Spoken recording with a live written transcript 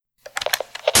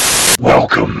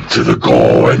Welcome to the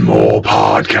Gore and More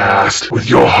podcast with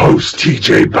your hosts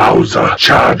TJ Bowser,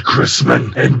 Chad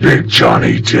Chrisman, and Big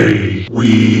Johnny D.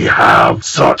 We have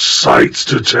such sights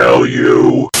to tell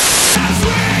you.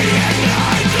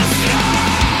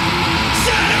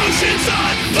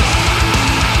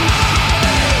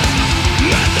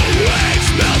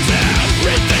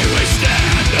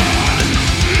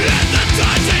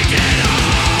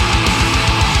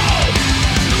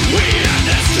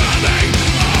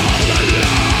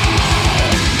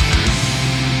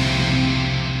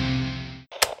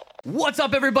 What's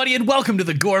up, everybody, and welcome to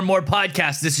the Gore and More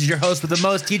podcast. This is your host with the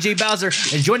most, TJ Bowser,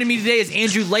 and joining me today is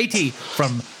Andrew Leahy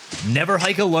from Never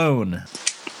Hike Alone.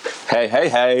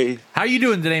 Hey. How are you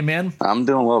doing today, man? I'm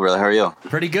doing well, brother. How are you?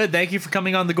 Pretty good. Thank you for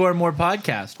coming on the Gore and More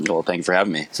podcast. Well, thank you for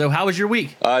having me. So, how was your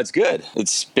week? It's good.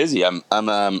 It's busy. I'm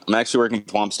actually working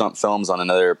with Womp Stomp Films on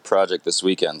another project this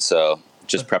weekend, so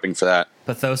just prepping for that.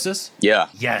 Pathosis? Yeah.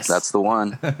 Yes. That's the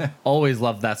one. Always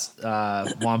love that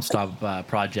Womp Stomp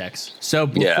projects. So,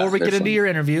 before we get into your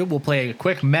interview, we'll play a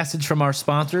quick message from our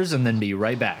sponsors and then be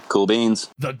right back. Cool beans.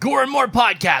 The Gore and More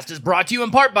podcast is brought to you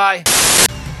in part by...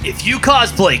 If you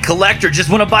cosplay, collect, or just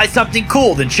want to buy something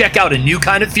cool, then check out A New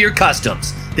Kind of Fear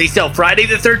Customs. They sell Friday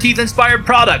the 13th inspired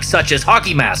products such as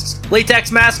hockey masks,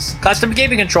 latex masks, custom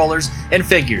gaming controllers, and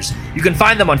figures. You can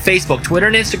find them on Facebook, Twitter,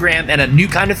 and Instagram, and at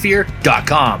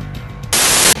newkindofear.com.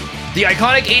 The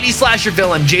iconic 80s slasher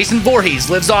villain Jason Voorhees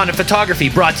lives on in photography,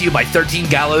 brought to you by 13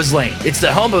 Gallows Lane. It's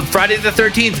the home of Friday the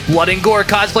 13th Blood and Gore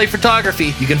cosplay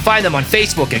photography. You can find them on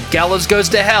Facebook at Gallows Goes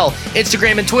to Hell,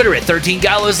 Instagram and Twitter at 13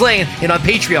 Gallows Lane, and on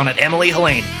Patreon at Emily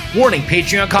Helene. Warning,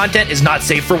 Patreon content is not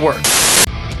safe for work.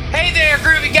 Hey there,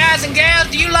 groovy guys and gals.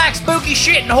 Do you like spooky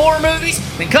shit and horror movies?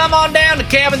 Then come on down to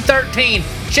Cabin 13.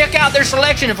 Check out their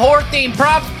selection of horror-themed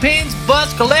props, pins,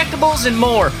 busts, collectibles, and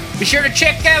more. Be sure to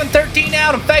check Cabin 13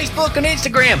 out on Facebook and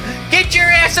Instagram. Get your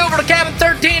ass over to Cabin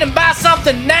 13 and buy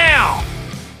something now!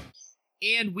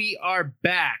 And we are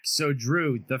back. So,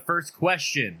 Drew, the first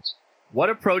question. What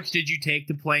approach did you take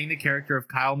to playing the character of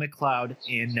Kyle MacLeod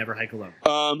in Never Hike Alone?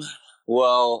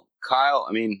 Well, Kyle's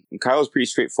a pretty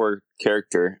straightforward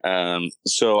character.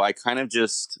 So I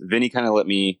Vinny kind of let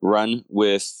me run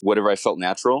with whatever I felt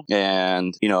natural.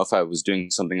 And, if I was doing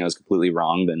something that was completely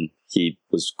wrong, then he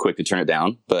was quick to turn it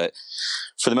down. But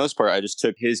for the most part, I just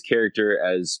took his character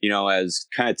as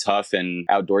kind of tough and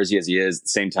outdoorsy as he is. At the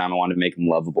same time, I wanted to make him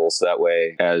lovable. So that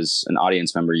way, as an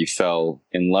audience member, you fell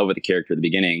in love with the character at the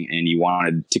beginning and you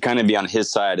wanted to kind of be on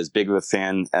his side. As big of a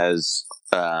fan as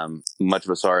much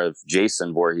of us are of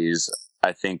Jason Voorhees,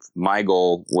 I think my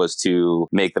goal was to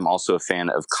make them also a fan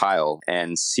of Kyle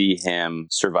and see him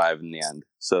survive in the end.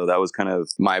 So that was kind of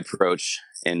my approach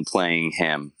in playing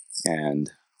him. And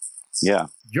yeah.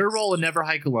 Your role in Never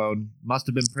Hike Alone must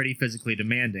have been pretty physically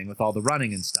demanding with all the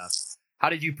running and stuff. How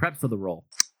did you prep for the role?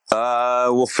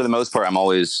 Well, for the most part, I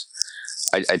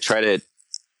try to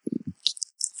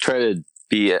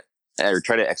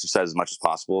exercise as much as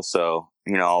possible. So,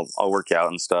 I'll work out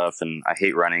and stuff, and I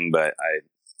hate running, but I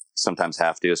sometimes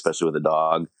have to, especially with a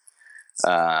dog.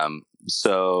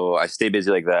 So I stay busy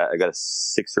like that. I got a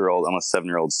 6-year-old, almost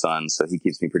 7-year-old son, so he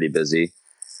keeps me pretty busy.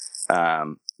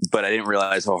 But I didn't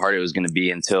realize how hard it was going to be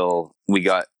until we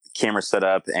got camera set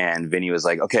up and Vinny was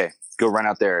like, okay, go run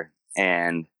out there.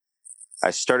 And I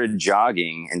started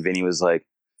jogging and Vinny was like,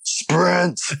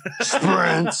 sprint.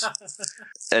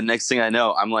 And next thing I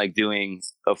know, I'm like doing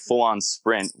a full on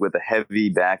sprint with a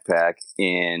heavy backpack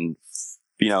and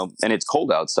it's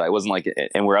cold outside. It wasn't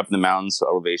and we're up in the mountains, so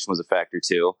elevation was a factor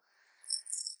too.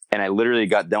 And I literally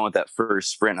got done with that first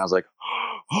sprint and I was like,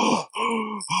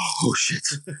 oh shit.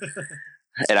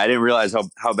 And I didn't realize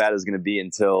how bad it was going to be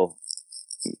until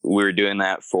we were doing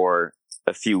that for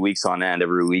a few weeks on end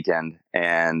every weekend.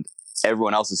 And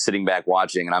everyone else is sitting back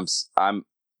watching and I'm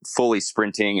fully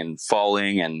sprinting and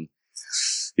falling. And,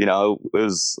 it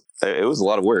was a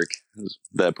lot of work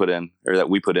that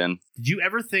we put in. Did you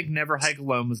ever think Never Hike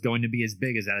Alone was going to be as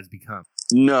big as that has become?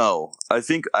 No, I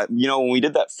think, when we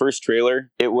did that first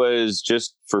trailer, it was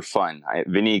just for fun.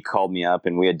 Vinny called me up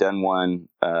and we had done one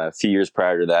a few years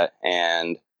prior to that.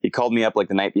 And he called me up like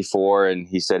the night before and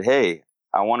he said, hey,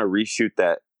 I want to reshoot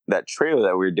that trailer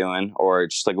that we were doing, or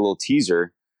just like a little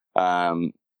teaser. Are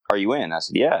you in? I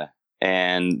said, yeah.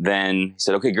 And then he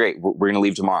said, okay, great. We're going to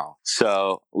leave tomorrow.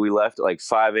 So we left at like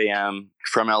 5 a.m.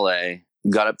 from LA,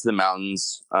 got up to the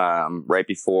mountains right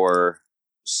before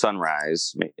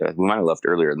sunrise. We might have left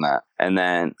earlier than that. And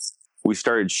then we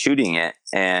started shooting it.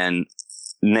 And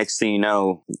next thing you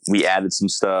know, we added some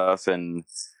stuff. And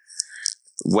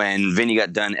when Vinny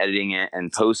got done editing it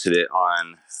and posted it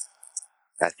on,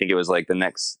 I think it was like the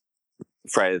next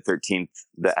Friday the 13th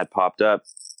that had popped up,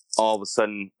 all of a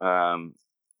sudden, one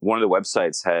of the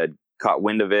websites had caught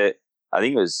wind of it. I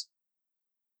think it was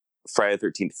Friday the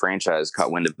 13th franchise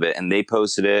caught wind of it, and they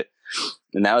posted it.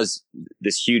 And that was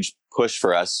this huge push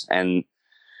for us. And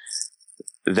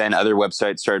then other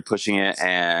websites started pushing it.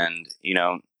 And,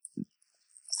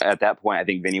 at that point, I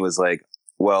think Vinny was like,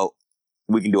 well,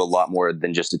 we can do a lot more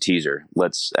than just a teaser.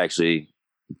 Let's actually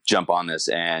jump on this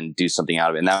and do something out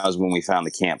of it. And that was when we found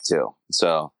the camp too.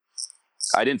 So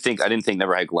I didn't think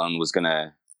Never Hike Alone was going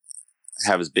to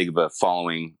have as big of a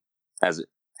following as it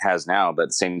has now. But at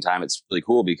the same time, it's really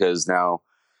cool because now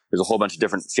there's a whole bunch of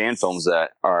different fan films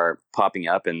that are popping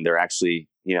up, and they're actually,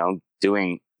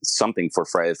 doing something for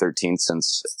Friday the 13th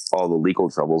since all the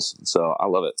legal troubles. So I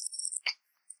love it.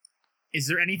 Is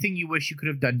there anything you wish you could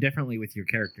have done differently with your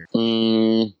character?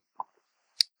 I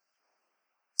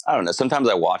don't know. Sometimes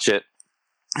I watch it,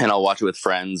 and I'll watch it with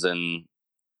friends, and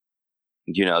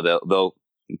they'll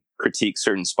critique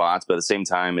certain spots, but at the same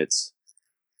time,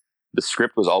 the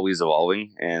script was always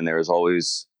evolving, and there was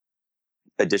always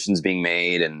additions being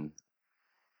made, and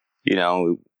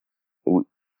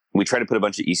we tried to put a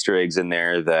bunch of Easter eggs in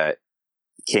there that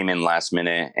came in last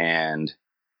minute, and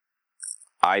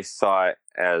I thought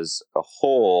as a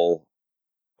whole,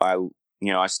 I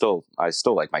still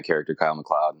like my character Kyle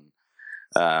MacLeod.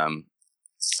 And,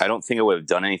 I don't think I would have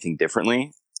done anything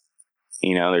differently.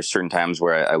 There's certain times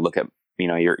where I look at,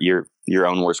 your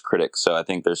own worst critic. So I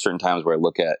think there's certain times where I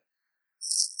look at,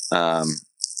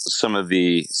 some of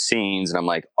the scenes and I'm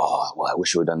like, oh, well, I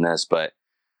wish I would have done this, but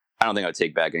I don't think I would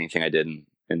take back anything I did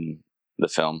in the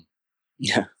film.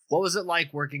 Yeah. What was it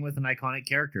like working with an iconic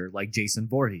character like Jason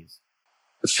Voorhees?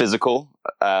 Physical,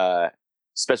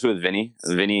 especially with Vinny.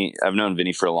 I've known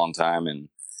Vinny for a long time, and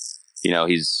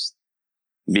he's,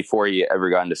 before he ever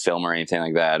got into film or anything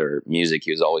like that or music,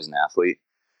 he was always an athlete.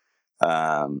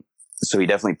 So he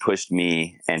definitely pushed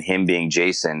me, and him being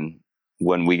Jason,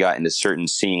 when we got into certain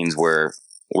scenes where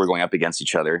we're going up against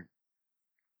each other,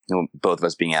 both of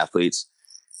us being athletes,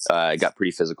 it got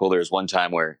pretty physical. There was one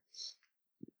time where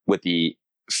with the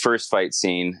first fight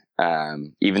scene,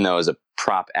 even though it was a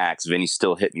prop axe, Vinny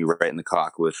still hit me right in the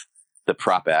cock with the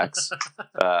prop axe.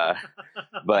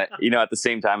 But at the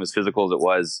same time, as physical as it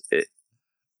was,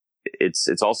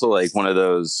 it's also like one of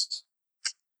those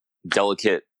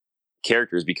delicate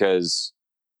characters because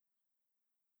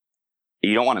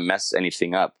you don't want to mess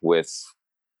anything up with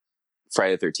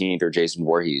Friday the 13th or Jason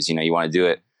Voorhees. You want to do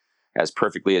it as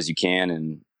perfectly as you can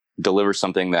and deliver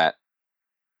something that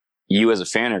you as a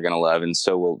fan are going to love, and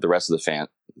so will the rest of the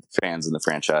fans in the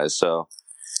franchise. So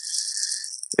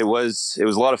it was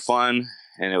a lot of fun,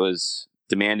 and it was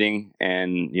demanding,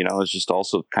 and it was just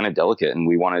also kind of delicate, and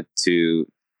we wanted to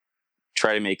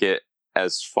try to make it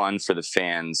as fun for the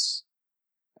fans,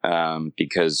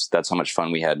 because that's how much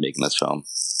fun we had making this film.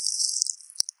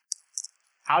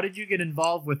 How did you get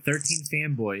involved with 13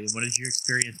 Fanboy, and what has your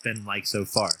experience been like so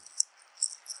far?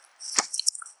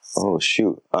 Oh,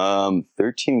 shoot.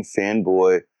 13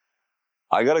 Fanboy.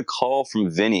 I got a call from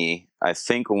Vinny, I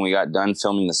think when we got done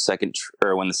filming the second,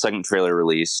 or when the second trailer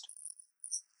released,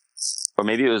 or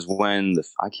maybe it was when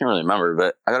I can't really remember,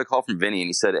 but I got a call from Vinny and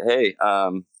he said, hey,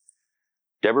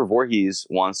 Deborah Voorhees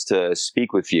wants to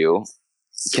speak with you.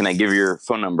 Can I give your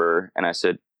phone number? And I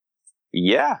said,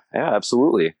 yeah,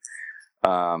 absolutely.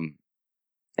 And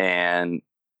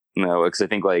because I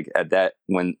think like at that,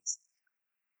 when,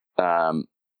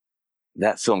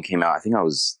 that film came out, I think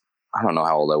I don't know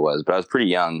how old I was, but I was pretty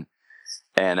young,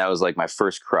 and that was like my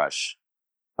first crush,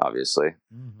 obviously.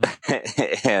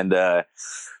 Mm-hmm. And I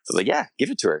was like, yeah, give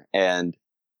it to her. And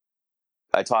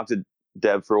I talked to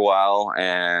Deb for a while,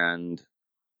 and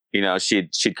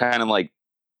she'd kind of like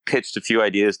pitched a few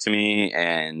ideas to me,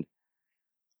 and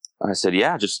I said,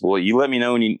 yeah, you let me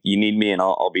know when you need me, and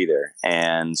I'll be there.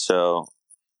 And so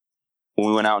when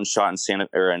we went out and shot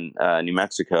in New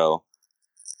Mexico,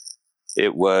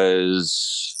 it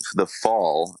was the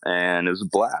fall, and it was a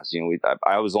blast.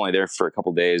 I was only there for a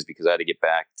couple days because I had to get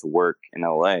back to work in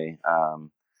LA.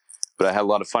 But I had a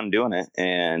lot of fun doing it.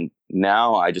 And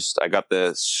now I got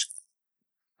I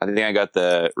think I got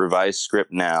the revised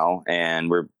script now, and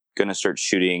we're going to start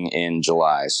shooting in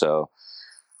July. So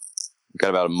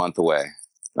got about a month away.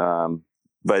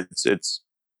 But it's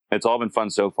all been fun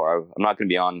so far. I'm not going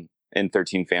to be in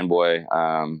 13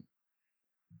 Fanboy,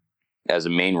 as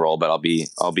a main role, but I'll be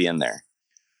in there.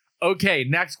 Okay,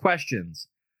 next questions.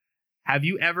 Have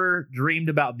you ever dreamed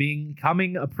about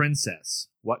becoming a princess?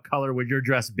 What color would your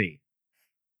dress be?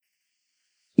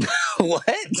 What?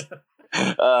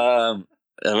 Have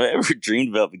I ever dreamed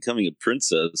about becoming a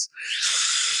princess?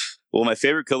 Well, my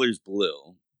favorite color is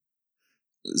blue.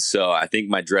 So I think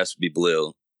my dress would be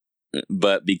blue.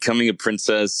 But becoming a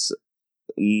princess,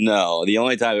 no. The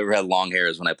only time I've ever had long hair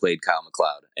is when I played Kyle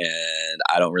McLeod, and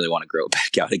I don't really want to grow it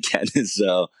back out again.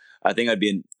 So I think I'd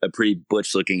be a pretty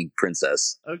butch-looking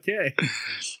princess. Okay.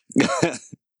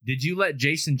 Did you let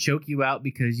Jason choke you out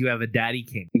because you have a daddy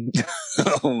king?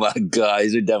 Oh my God,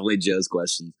 these are definitely Joe's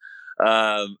questions.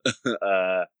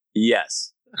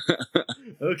 Yes.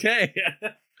 Okay.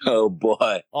 Oh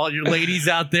boy. All your ladies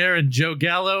out there and Joe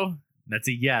Gallo, that's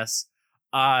a yes.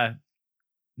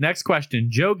 Next question.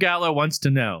 Joe Gallo wants to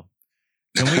know,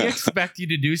 can we expect you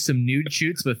to do some nude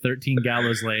shoots with 13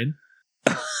 Gallows Lane?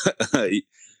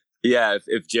 Yeah,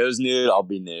 if Joe's nude, I'll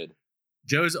be nude.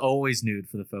 Joe's always nude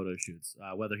for the photo shoots,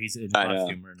 whether he's in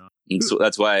costume or not. And so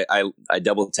that's why I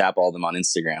double tap all of them on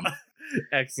Instagram.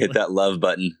 Excellent. Hit that love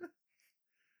button.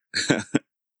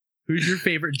 Who's your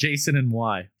favorite Jason and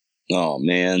why? Oh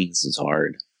man, this is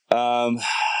hard. Well,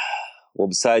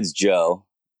 besides Joe,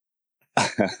 I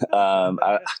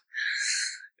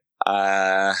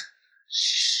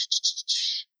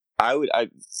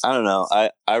don't know.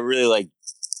 I really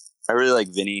like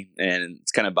Vinny, and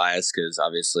it's kind of biased because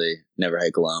obviously Never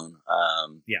Hike Alone.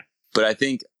 Yeah. But I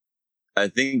think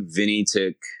Vinny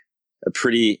took a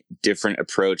pretty different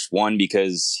approach. One,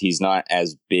 because he's not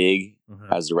as big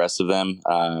as the rest of them.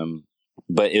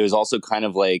 But it was also kind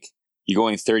of like you're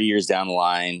going 30 years down the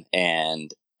line,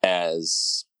 and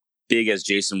as big as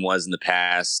Jason was in the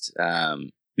past,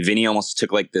 Vinny almost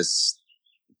took like this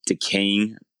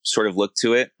decaying sort of look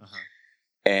to it.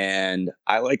 And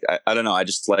I don't know. I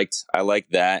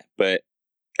liked that. But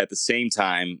at the same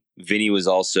time, Vinny was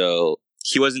also,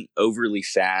 he wasn't overly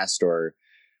fast or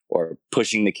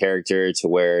pushing the character to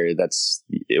where it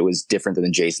was different than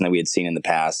the Jason that we had seen in the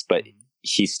past, but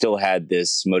he still had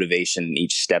this motivation in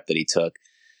each step that he took.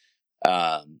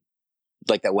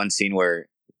 Like that one scene where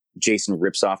Jason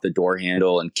rips off the door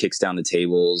handle and kicks down the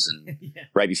tables and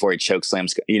right before he choke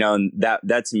slams, and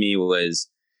that to me was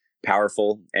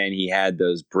powerful. And he had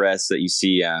those breaths that you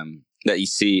see,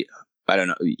 I don't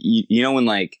know, you know, when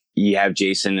like you have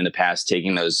Jason in the past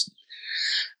taking those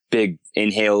big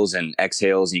inhales and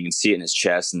exhales, and you can see it in his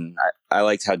chest. And I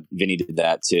liked how Vinny did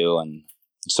that too. And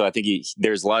so I think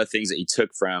there's a lot of things that he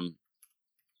took from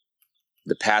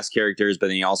the past characters, but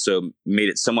then he also made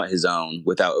it somewhat his own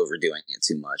without overdoing it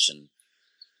too much. And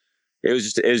it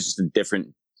was just a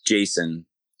different Jason,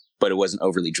 but it wasn't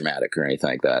overly dramatic or anything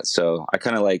like that. So I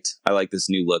like this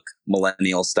new look,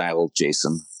 millennial style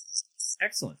Jason.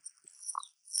 Excellent.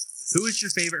 Who is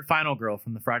your favorite final girl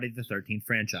from the Friday the 13th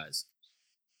franchise?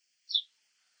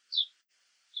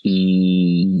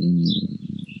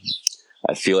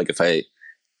 I feel like if I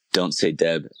don't say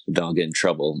Deb, then I'll get in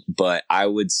trouble. But I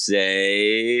would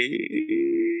say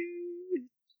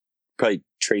probably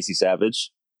Tracy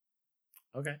Savage.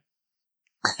 Okay.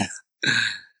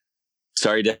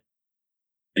 Sorry, Deb.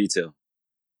 You too.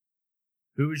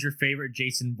 Who is your favorite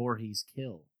Jason Voorhees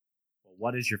kill? Well,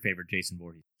 what is your favorite Jason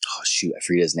Voorhees? Oh shoot, I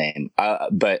forget his name.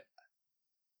 But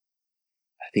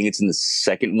I think it's in the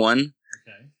second one.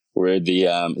 Okay. Where the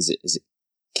is it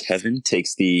Kevin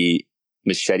takes the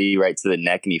machete right to the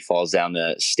neck and he falls down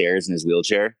the stairs in his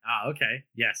wheelchair. Ah, okay.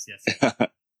 Yes.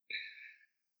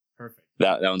 Perfect.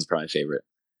 That one's probably my favorite.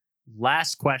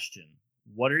 Last question.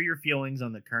 What are your feelings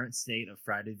on the current state of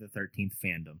Friday the 13th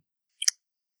fandom?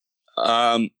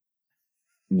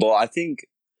 Well, I think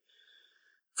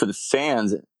for the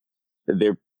fans,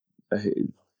 they're,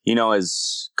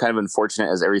 as kind of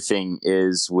unfortunate as everything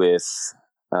is with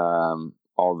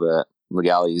all the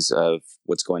legalities of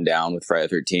what's going down with Friday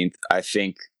the 13th, I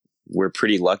think we're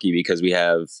pretty lucky because we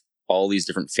have all these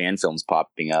different fan films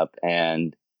popping up,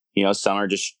 and some are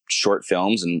just short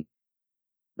films and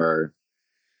or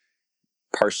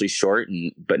partially short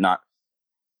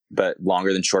but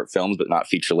longer than short films, but not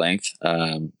feature length,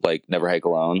 like Never Hike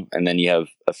Alone. And then you have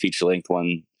a feature length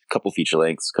one, a couple feature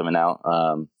lengths coming out.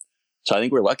 So I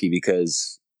think we're lucky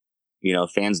because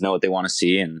fans know what they want to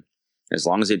see, and as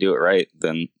long as they do it right,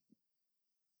 then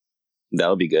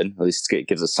that'll be good. At least it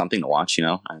gives us something to watch, and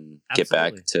Absolutely. Get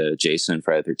back to Jason and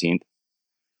Friday the 13th.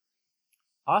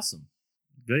 Awesome.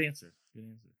 Good answer.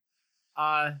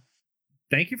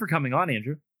 Thank you for coming on,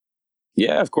 Andrew.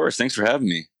 Yeah, of course. Thanks for having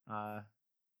me.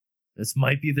 This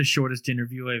might be the shortest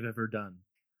interview I've ever done.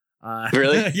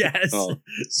 Really? Yes. Oh,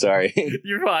 sorry.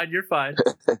 You're fine.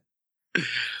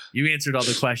 You answered all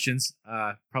the questions.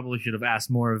 Probably should have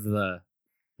asked more of the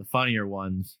funnier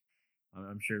ones.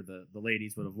 I'm sure the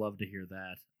ladies would have loved to hear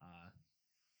that.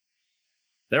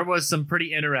 There was some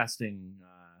pretty interesting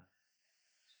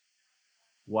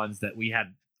ones that we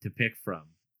had to pick from,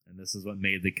 and this is what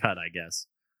made the cut, I guess.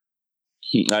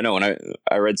 I know when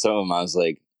I read some of them, I was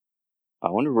like, I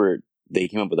wonder where they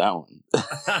came up with that one.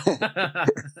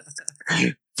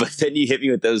 But then you hit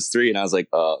me with those three, and I was like,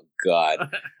 oh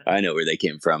God, I know where they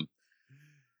came from.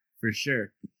 For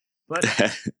sure. But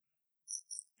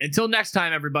until next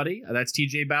time, everybody, that's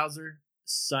TJ Bowser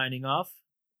signing off.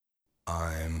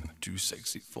 I'm too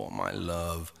sexy for my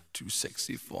love, too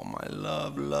sexy for my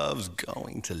love, love's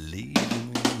going to leave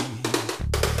me.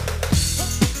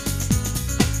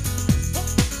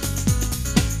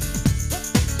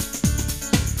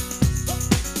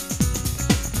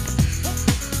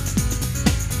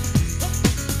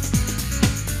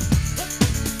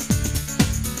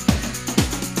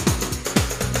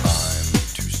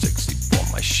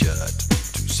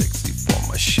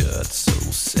 So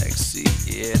sexy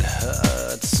it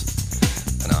hurts,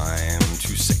 and I'm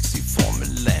too sexy for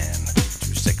Milan,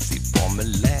 too sexy for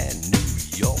Milan,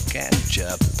 New York and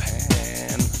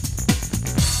Japan.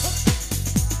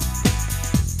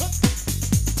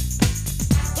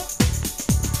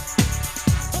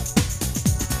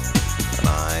 And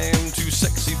I'm too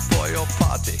sexy for your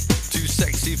party, too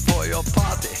sexy for your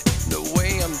party, no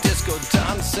way I'm disco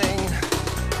dancing.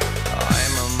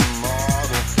 I'm a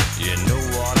model, you know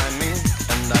what I mean,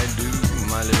 and I do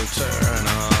my little turn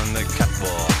on the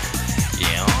catwalk.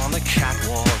 Yeah, on the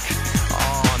catwalk,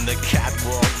 on the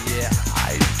catwalk. Yeah,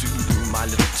 I do my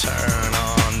little turn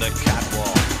on the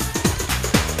catwalk.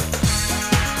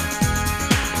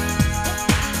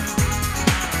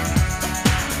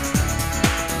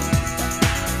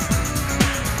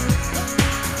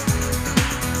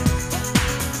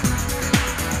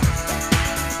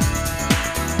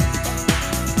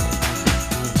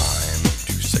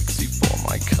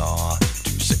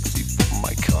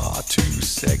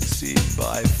 Sexy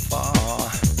by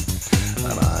far,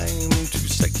 and I'm too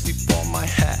sexy for my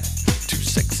hat, too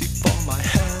sexy for my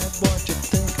hat. What you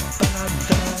think about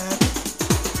that?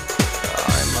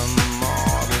 I'm a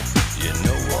model, you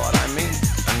know what I mean,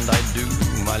 and I do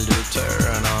my little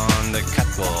turn on the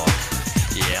catwalk.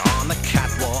 Yeah, on the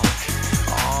catwalk,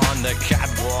 on the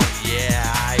catwalk.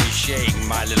 Yeah, I shake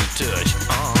my little tush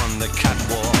on the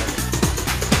catwalk.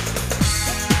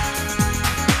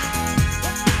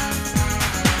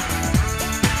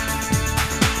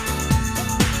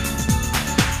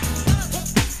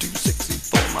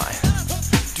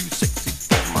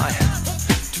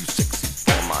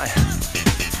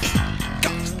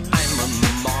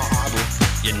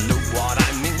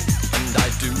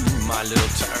 My little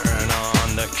turn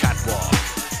on the catwalk.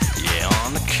 Yeah,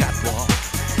 on the catwalk.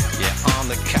 Yeah, on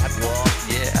the catwalk.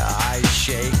 Yeah, I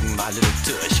shake my little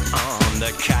tush on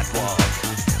the catwalk.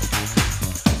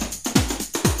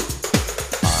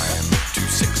 I'm too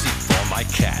sexy for my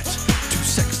cat, too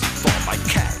sexy for my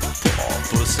cat.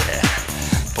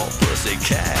 Poor pussy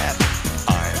cat.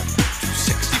 I'm too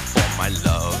sexy for my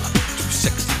love, too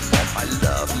sexy for my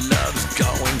love. Love's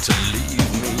going to leave